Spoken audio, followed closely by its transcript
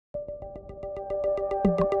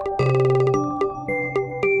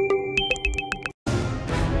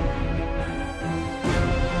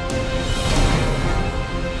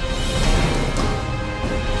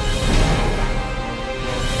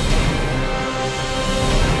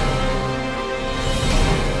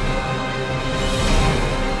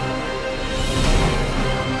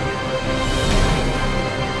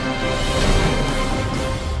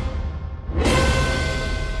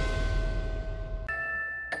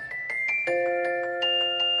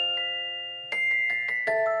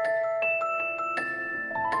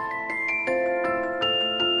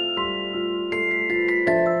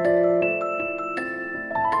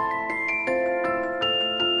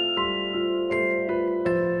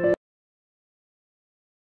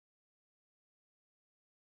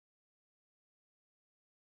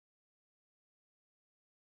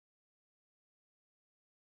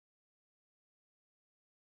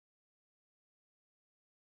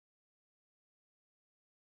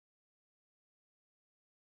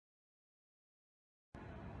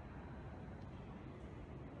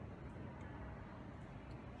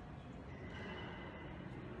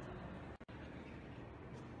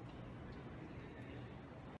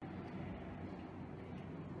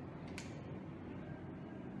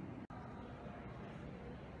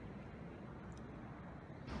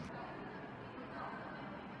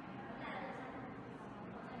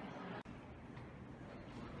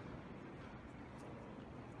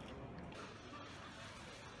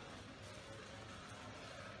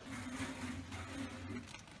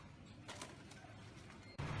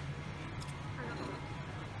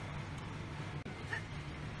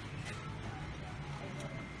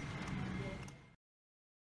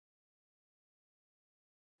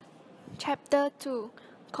Chapter 2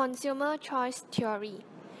 Consumer Choice Theory.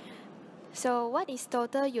 So, what is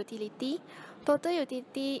total utility? Total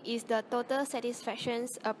utility is the total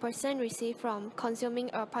satisfactions a person receives from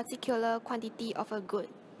consuming a particular quantity of a good.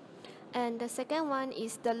 And the second one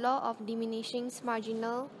is the law of diminishing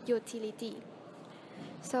marginal utility.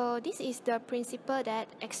 So, this is the principle that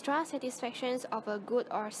extra satisfactions of a good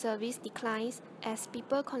or service declines as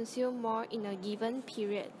people consume more in a given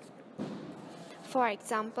period. For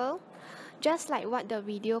example, just like what the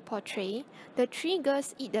video portrays, the three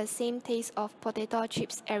girls eat the same taste of potato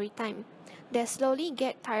chips every time. They slowly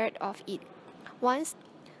get tired of it. Once,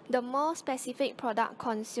 the more specific product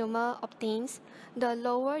consumer obtains, the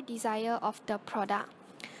lower desire of the product.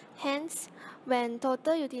 Hence, when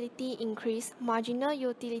total utility increases, marginal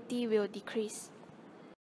utility will decrease.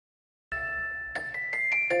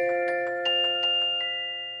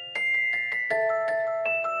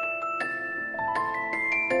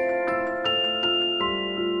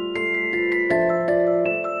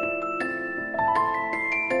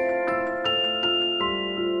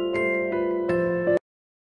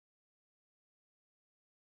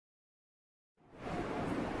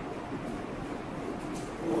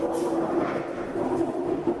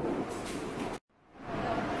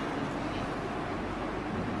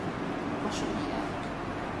 What should we have?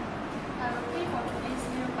 I will pay for today's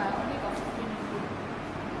meal, but I only got 15 ringgit.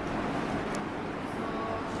 So,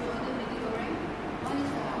 should we order Maggi goreng? One is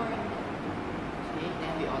for 4 ringgit. Okay,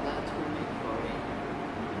 then we order 2 Maggi goreng.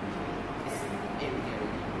 It's 8 ringgit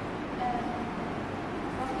already. And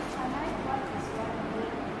for the canai, one is 1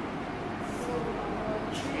 ringgit. So,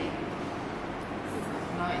 3.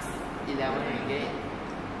 Now it's 11 ringgit.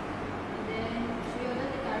 And then, should we order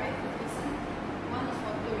the direct per person? One is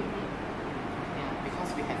for 2 ringgit. Yeah, because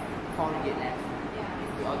we have 4 ringgit left. Yeah, If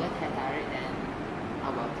we order Thai direct, then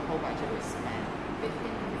our whole budget will spend 15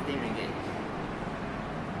 ringgit. 15 ringgit.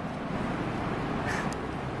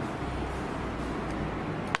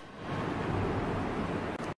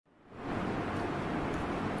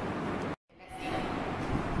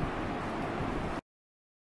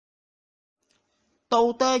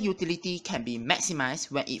 Total utility can be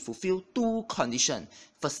maximized when it fulfills two conditions.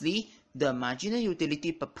 Firstly, the marginal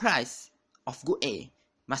utility per price of good A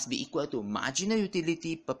must be equal to marginal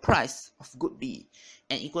utility per price of good B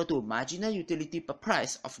and equal to marginal utility per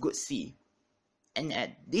price of good C. And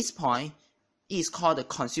at this point, it is called the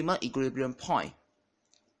consumer equilibrium point,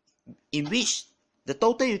 in which the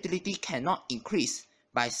total utility cannot increase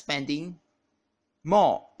by spending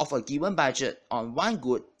more of a given budget on one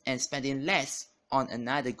good and spending less on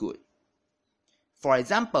another good. For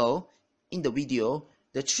example, in the video,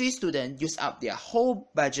 the three students used up their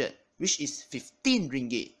whole budget, which is 15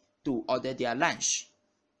 ringgit, to order their lunch.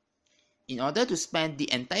 In order to spend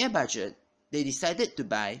the entire budget, they decided to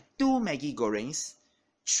buy 2 Maggi gorengs,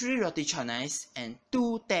 3 roti canais, and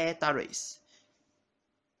 2 teh tarik's.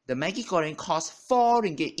 The Maggi goreng cost 4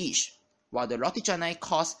 ringgit each, while the roti canai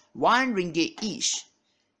cost 1 ringgit each,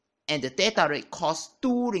 and the teh tarik cost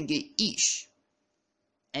 2 ringgit each.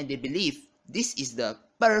 And they believe this is the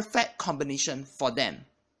perfect combination for them.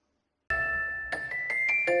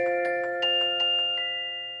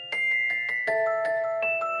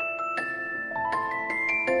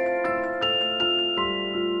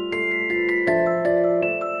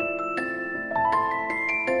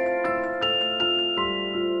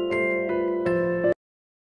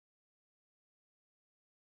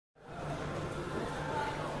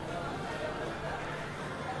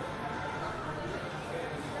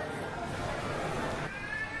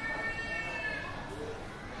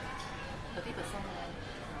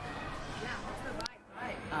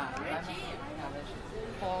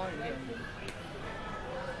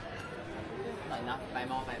 Not enough, buy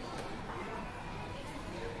more.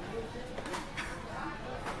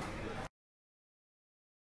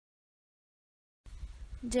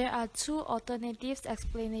 There are two alternative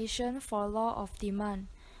explanations for law of demand.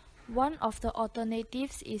 One of the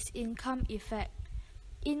alternatives is income effect.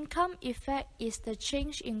 Income effect is the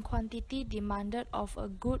change in quantity demanded of a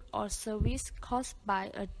good or service caused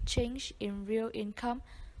by a change in real income,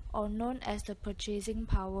 or known as the purchasing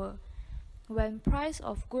power. When price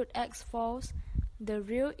of good X falls, the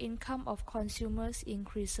real income of consumers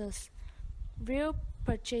increases. Real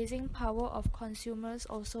purchasing power of consumers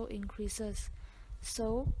also increases.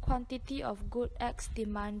 So, quantity of good X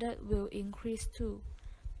demanded will increase too.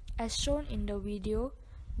 As shown in the video,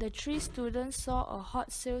 the three students saw a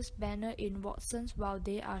hot sales banner in Watsons while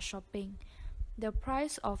they are shopping. The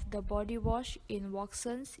price of the body wash in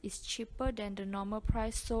Watsons is cheaper than the normal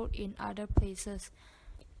price sold in other places.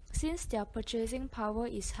 Since their purchasing power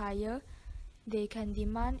is higher, they can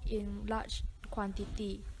demand in large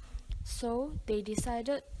quantity. So they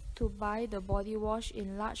decided to buy the body wash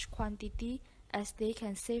in large quantity as they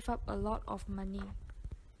can save up a lot of money.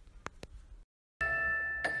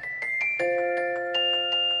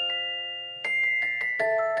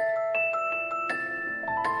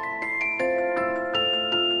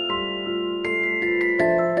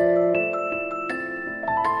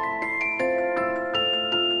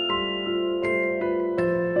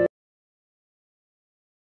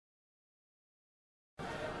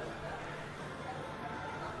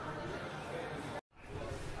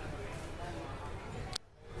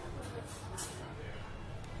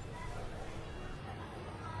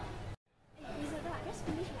 Isabel, I just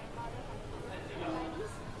finished my powder from like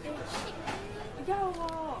this. They were cheap.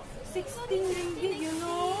 Yeah, 16 ringgit, you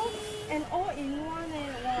know, and all in one,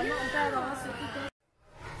 wow, not bad, Silky.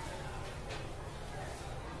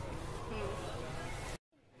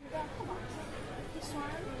 This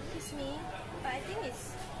one, Kiss Me, but I think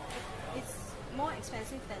it's more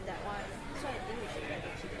expensive than that one, so I think we should get the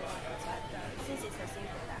cheaper one, but since it's the same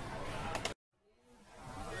product.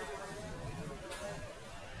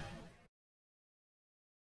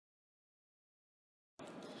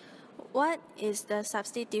 What is the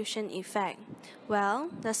substitution effect? Well,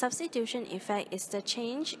 the substitution effect is the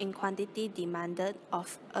change in quantity demanded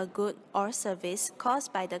of a good or service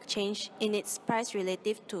caused by the change in its price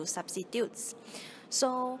relative to substitutes.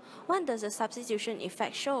 So, what does the substitution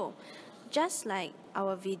effect show? Just like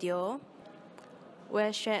our video,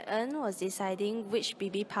 where Xuan was deciding which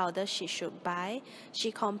BB powder she should buy,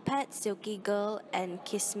 she compared Silky Girl and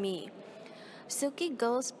Kiss Me. Silky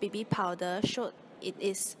Girl's BB powder showed it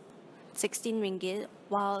is 16 ringgit,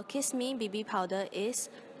 while Kiss Me BB powder is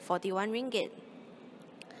 41 ringgit.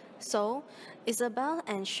 So, Isabel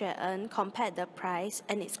and Xuan compared the price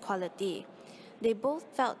and its quality. They both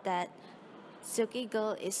felt that Silky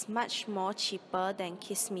Girl is much more cheaper than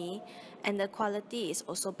Kiss Me, and the quality is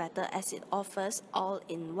also better as it offers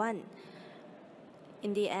all-in-one.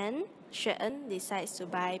 In the end, Xuan decides to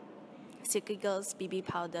buy Silky Girl's BB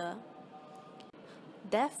powder.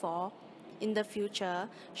 Therefore, in the future,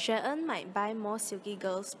 Xuan might buy more Silky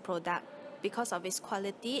Girl's product because of its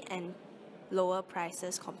quality and lower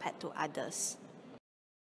prices compared to others.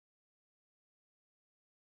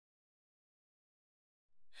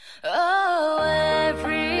 Oh,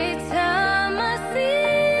 every time I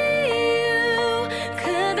see you,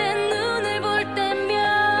 그대 눈을 볼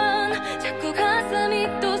때면 자꾸 가슴이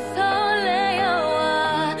또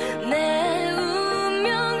설레어와 내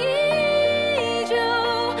운명이죠.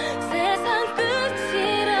 세상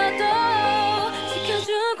끝이라도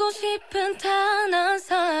지켜주고 싶은 단 한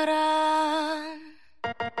사람.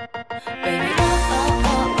 Baby,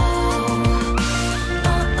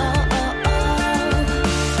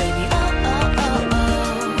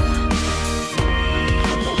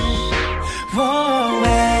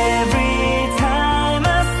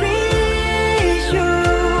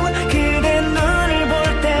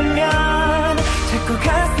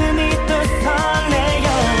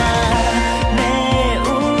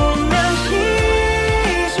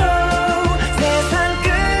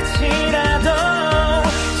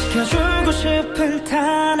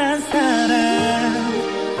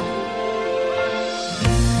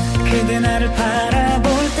 그대 나를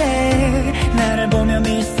바라볼 때 나를 보며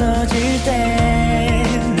미소 질 때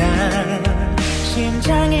난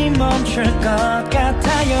심장이 멈출 것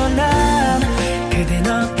같아요 난 그댄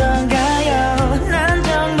어떤